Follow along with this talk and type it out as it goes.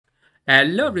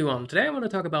Hello everyone, today I want to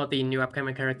talk about the new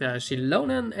upcoming character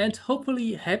Xilonen and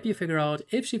hopefully help you figure out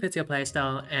if she fits your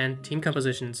playstyle and team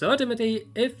composition, so ultimately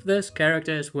if this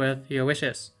character is worth your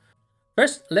wishes.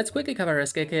 First, let's quickly cover her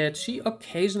skill kit. She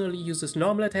occasionally uses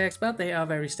normal attacks, but they are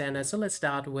very standard, so let's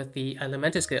start with the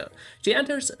Elemental skill. She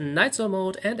enters Night Soul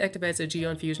mode and activates a Geo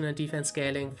Infusion and defense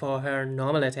scaling for her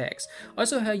normal attacks.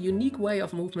 Also, her unique way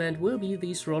of movement will be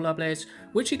these rollerblades,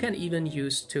 which she can even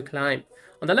use to climb.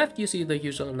 On the left you see the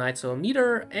usual Night Soul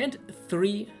meter and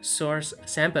 3 source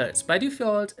samples. By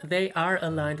default they are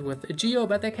aligned with Geo,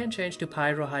 but they can change to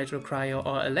Pyro, Hydro, Cryo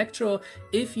or Electro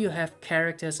if you have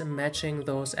characters matching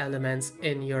those elements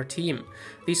in your team.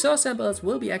 The source samples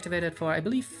will be activated for I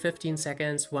believe 15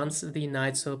 seconds once the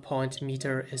Night Soul point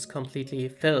meter is completely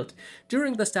filled.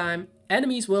 During this time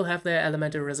enemies will have their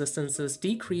elemental resistances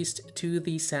decreased to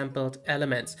the sampled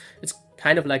elements. It's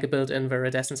kind of like a built-in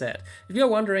Viridescent set. If you're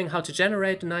wondering how to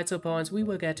generate the Night Soul points, we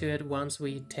will get to it once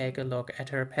we take a look at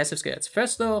her passive skills.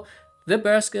 First though, the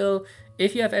burst skill.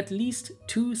 If you have at least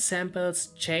 2 samples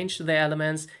change their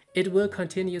elements, it will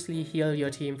continuously heal your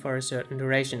team for a certain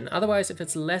duration. Otherwise, if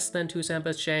it's less than 2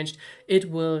 samples changed, it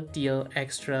will deal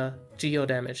extra geo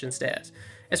damage instead.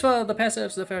 As for the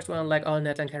passives, the first one, like all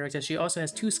Natlan characters, she also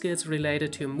has 2 skills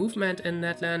related to movement in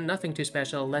Natlan, nothing too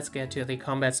special. Let's get to the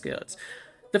combat skills.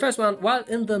 The first one, while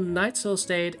in the Night Soul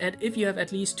state and if you have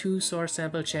at least 2 source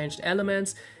sample changed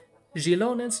elements,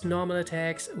 Xilonen's normal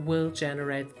attacks will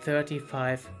generate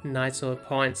 35 Night Soul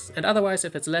points. And otherwise,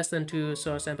 if it's less than 2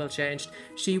 source sample changed,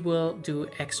 she will do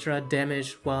extra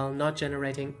damage while not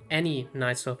generating any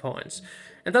Night Soul points.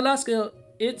 And the last skill,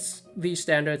 it's the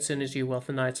standard synergy with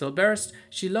the Night Soul Burst.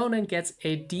 Xilonen gets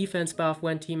a defense buff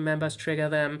when team members trigger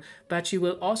them, but she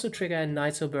will also trigger a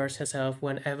Night Soul Burst herself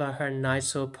whenever her Night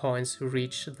Soul points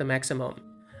reach the maximum.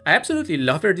 I absolutely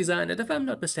love her design, and if I'm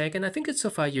not mistaken, I think it's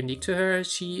so far unique to her.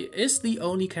 She is the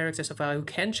only character so far who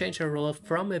can change her role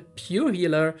from a pure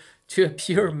healer to a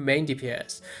pure main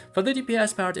DPS. For the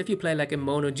DPS part, if you play like a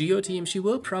mono Geo team, she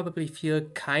will probably feel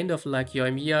kind of like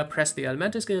Yoimiya, press the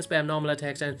elemental skill, spam normal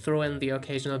attacks and throw in the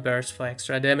occasional burst for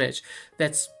extra damage.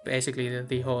 That's basically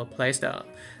the whole playstyle.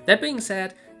 That being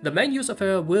said, the main use of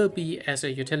her will be as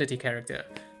a utility character.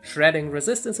 Shredding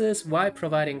resistances while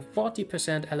providing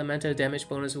 40% elemental damage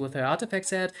bonus with her artifact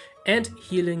set and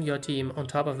healing your team on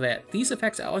top of that. These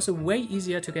effects are also way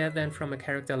easier to get than from a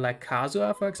character like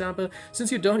Kazuha, for example,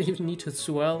 since you don't even need to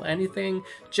swirl anything.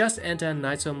 Just enter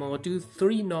Night Soul mode, do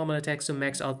 3 normal attacks to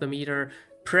max out the meter,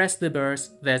 press the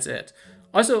burst, that's it.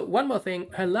 Also, one more thing,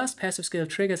 her last passive skill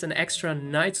triggers an extra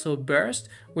Night Soul Burst,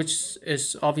 which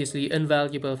is obviously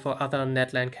invaluable for other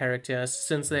Natlan characters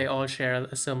since they all share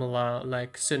a similar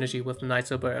synergy with Night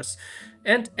Soul Burst.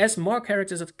 And as more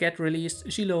characters get released,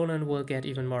 Xilonen will get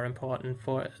even more important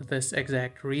for this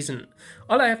exact reason.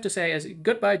 All I have to say is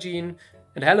goodbye Jean,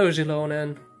 and hello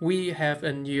Xilonen, we have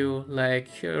a new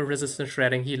resistant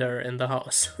shredding healer in the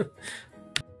house.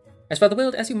 As for the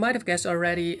build, as you might have guessed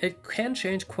already, it can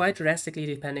change quite drastically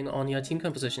depending on your team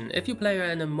composition. If you play her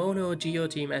in a mono Geo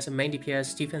team as a main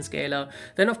DPS defense scaler,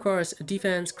 then of course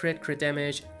defense, crit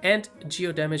damage and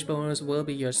Geo damage bonus will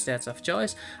be your stats of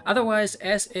choice. Otherwise,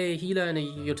 as a healer in a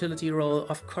utility role,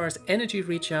 of course energy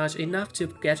recharge enough to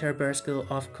get her burst skill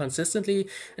off consistently,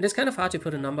 and it's kind of hard to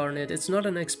put a number on it. It's not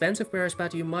an expensive burst,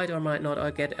 but you might or might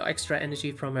not get extra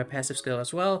energy from her passive skill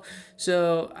as well,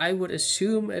 so I would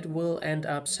assume it will end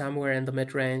up somewhere in the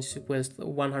mid-range with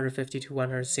 150 to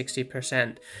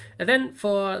 160%. And then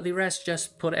for the rest,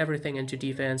 just put everything into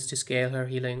defense to scale her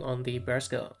healing on the burst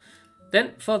skill.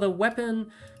 Then for the weapon,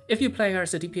 if you play her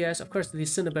as a DPS, of course the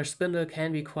Cinnabar Spindle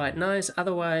can be quite nice,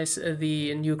 otherwise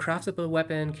the new craftable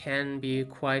weapon can be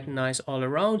quite nice all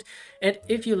around. And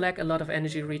if you lack a lot of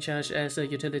energy recharge as a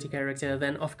utility character,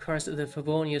 then of course the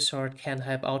Favonius sword can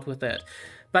help out with that.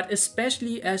 But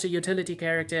especially as a utility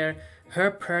character,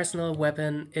 her personal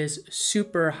weapon is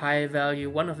super high value,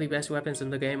 one of the best weapons in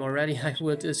the game already, I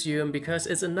would assume, because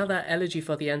it's another elegy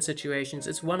for the end situations.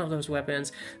 It's one of those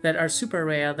weapons that are super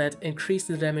rare that increase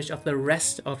the damage of the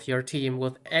rest of your team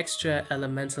with extra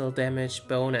elemental damage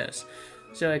bonus.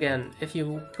 So again, if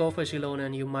you go for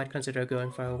Xilonen, you might consider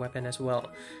going for a weapon as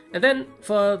well. And then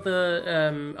for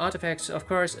the artifacts, of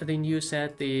course, the new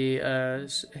set, the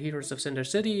Heroes of Cinder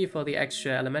City for the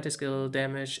extra elemental skill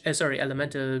damage,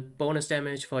 elemental bonus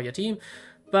damage for your team.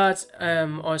 But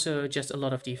also just a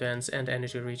lot of defense and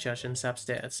energy recharge and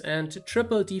substats. And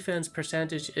triple defense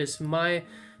percentage is my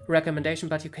recommendation,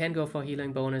 but you can go for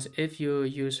healing bonus if you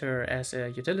use her as a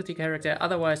utility character.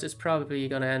 Otherwise, it's probably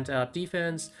gonna end up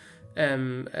defense,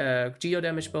 geo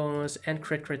damage bonus and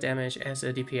crit damage as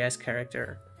a DPS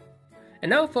character. And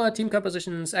now for team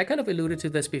compositions, I kind of alluded to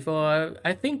this before.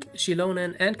 I think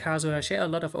Xilonen and Kazuha share a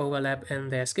lot of overlap in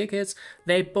their skill kits.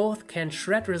 They both can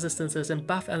shred resistances and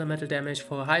buff elemental damage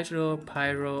for Hydro,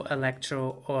 Pyro,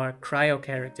 Electro or Cryo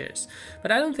characters.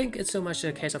 But I don't think it's so much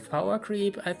a case of power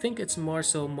creep, I think it's more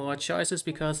so more choices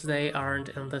because they aren't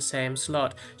in the same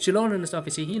slot. Xilonen is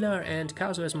obviously healer and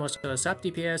Kazuha is more so a sub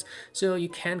DPS, so you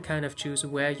can kind of choose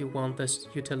where you want this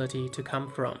utility to come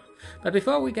from. But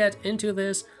before we get into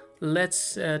this,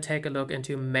 let's take a look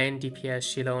into main DPS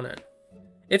Xilonen.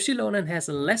 If Xilonen has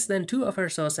less than 2 of her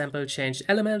source sample changed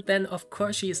element, then of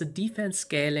course she is a defense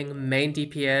scaling main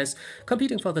DPS,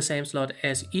 competing for the same slot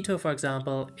as Ito, for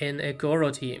example, in a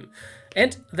Goro team.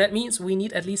 And that means we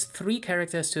need at least 3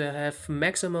 characters to have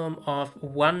maximum of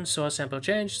 1 source sample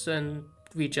change, and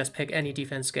we just pick any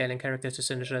defense scaling character to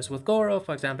synergize with Goro,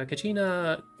 for example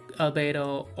Kachina,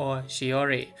 Albedo or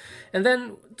Shiori. And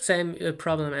then same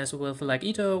problem as with like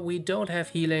Ito, we don't have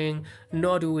healing,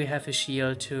 nor do we have a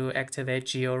shield to activate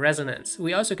Geo Resonance.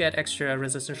 We also get extra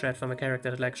resistance shred from a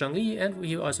character like Zhongli, and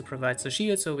he also provides the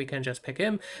shield, so we can just pick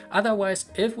him.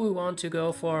 Otherwise, if we want to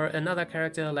go for another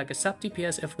character like a sub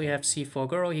DPS, if we have C4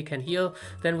 Goro, he can heal,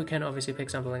 then we can obviously pick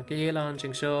something like Yelan,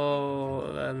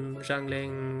 Jingzhou,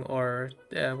 Zhangling, or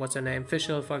what's her name,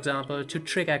 Fischl, for example, to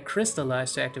trigger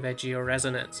Crystallize to activate Geo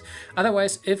Resonance.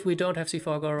 Otherwise, if we don't have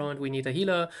C4 Goro and we need a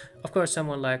healer, of course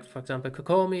someone like, for example,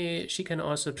 Kokomi, she can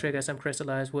also trigger some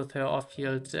Crystallize with her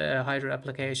off-field Hydro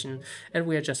application, and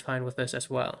we are just fine with this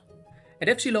as well. And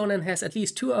if Xilonen has at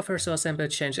least 2 of her source sample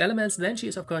changed elements, then she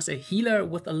is of course a healer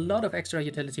with a lot of extra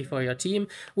utility for your team,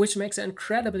 which makes her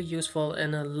incredibly useful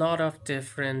in a lot of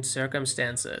different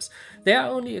circumstances. There are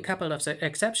only a couple of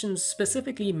exceptions,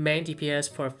 specifically main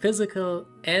DPS for physical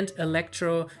and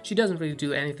electro. She doesn't really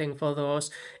do anything for those.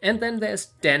 And then there's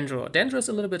Dendro. Dendro is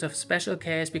a little bit of a special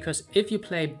case because if you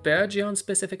play Burgeon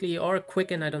specifically or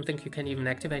Quicken, I don't think you can even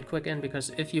activate Quicken, because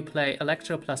if you play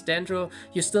electro plus Dendro,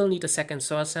 you still need a second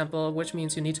source sample, which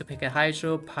means you need to pick a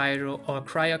Hydro, Pyro or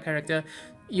Cryo character.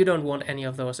 You don't want any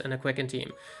of those in a Quicken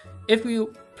team. If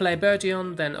you play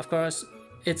Burgeon, then of course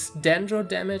it's Dendro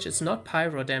damage, it's not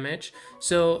Pyro damage,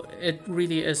 so it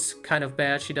really is kind of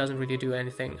bad. She doesn't really do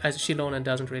anything, as Xilonen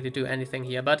doesn't really do anything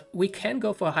here, but we can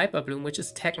go for Hyper Bloom, which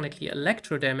is technically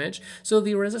electro damage, so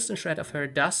the resistance shred of her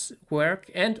does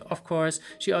work, and of course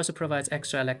she also provides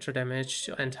extra electro damage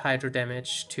and Hydro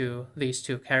damage to these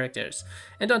 2 characters.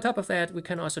 And on top of that, we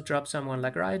can also drop someone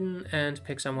like Raiden and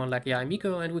pick someone like Yae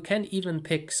Miko, and we can even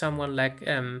pick someone like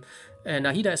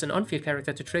Nahida as an on-field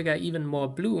character to trigger even more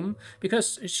Bloom,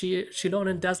 because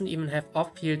Xilonen doesn't even have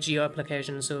off-field Geo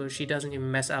application, so she doesn't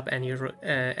even mess up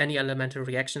any elemental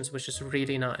reactions, which is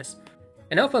really nice.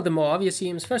 And now for the more obvious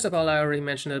teams. First of all, I already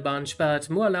mentioned a bunch, but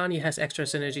Mualani has extra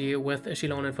synergy with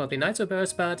Xilonen for the Night's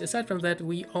Burst, but aside from that,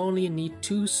 we only need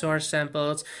 2 source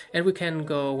samples, and we can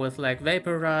go with like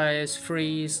Vaporize,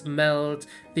 Freeze, Melt,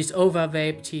 these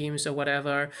over-vape teams or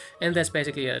whatever, and that's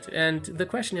basically it. And the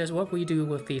question is what we do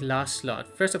with the last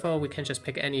slot. First of all, we can just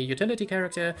pick any utility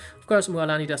character. Of course,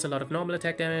 Mualani does a lot of normal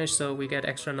attack damage, so we get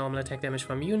extra normal attack damage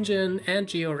from Yunjin and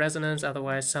Geo Resonance,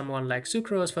 otherwise someone like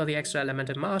Sucrose for the extra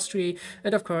elemental mastery,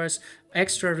 and of course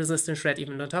extra resistance shred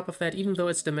even on top of that. Even though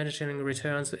it's diminishing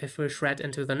returns, if we shred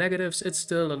into the negatives, it's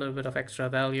still a little bit of extra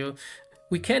value.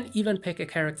 We can even pick a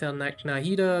character like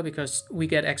Nahida because we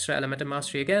get extra elemental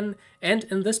mastery again, and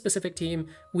in this specific team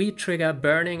we trigger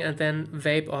burning and then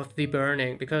vape off the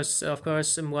burning, because of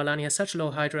course Mualani has such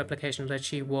low Hydro application that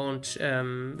she won't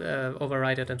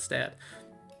override it instead.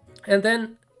 And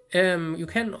then you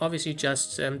can obviously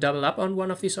just double up on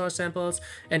one of these source samples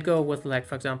and go with, like,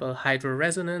 for example, Hydro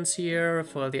Resonance here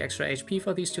for the extra HP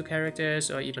for these 2 characters,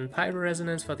 or even Pyro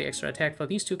Resonance for the extra attack for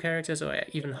these 2 characters, or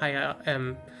even higher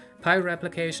Pyro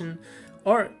application.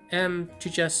 Or to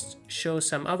just show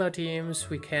some other teams,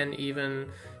 we can even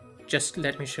just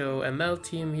let me show a Melt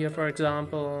team here, for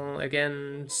example.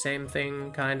 Again, same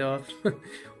thing kind of.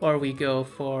 Or we go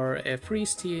for a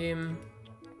Freeze team.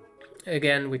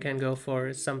 Again, we can go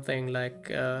for something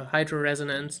like Hydro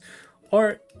Resonance.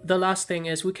 Or the last thing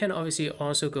is we can obviously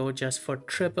also go just for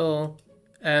triple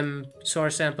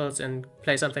source samples and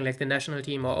play something like the national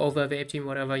team or overvape team,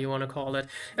 whatever you want to call it.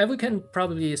 And we can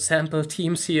probably sample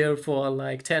teams here for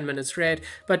like 10 minutes straight,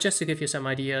 but just to give you some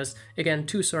ideas, again,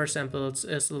 2 source samples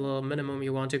is the little minimum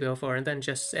you want to go for, and then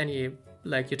just any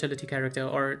like utility character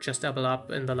or just double up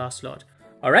in the last slot.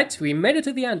 Alright, we made it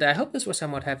to the end. I hope this was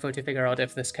somewhat helpful to figure out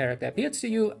if this character appeals to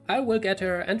you. I will get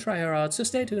her and try her out, so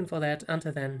stay tuned for that.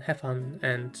 Until then, have fun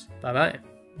and bye bye.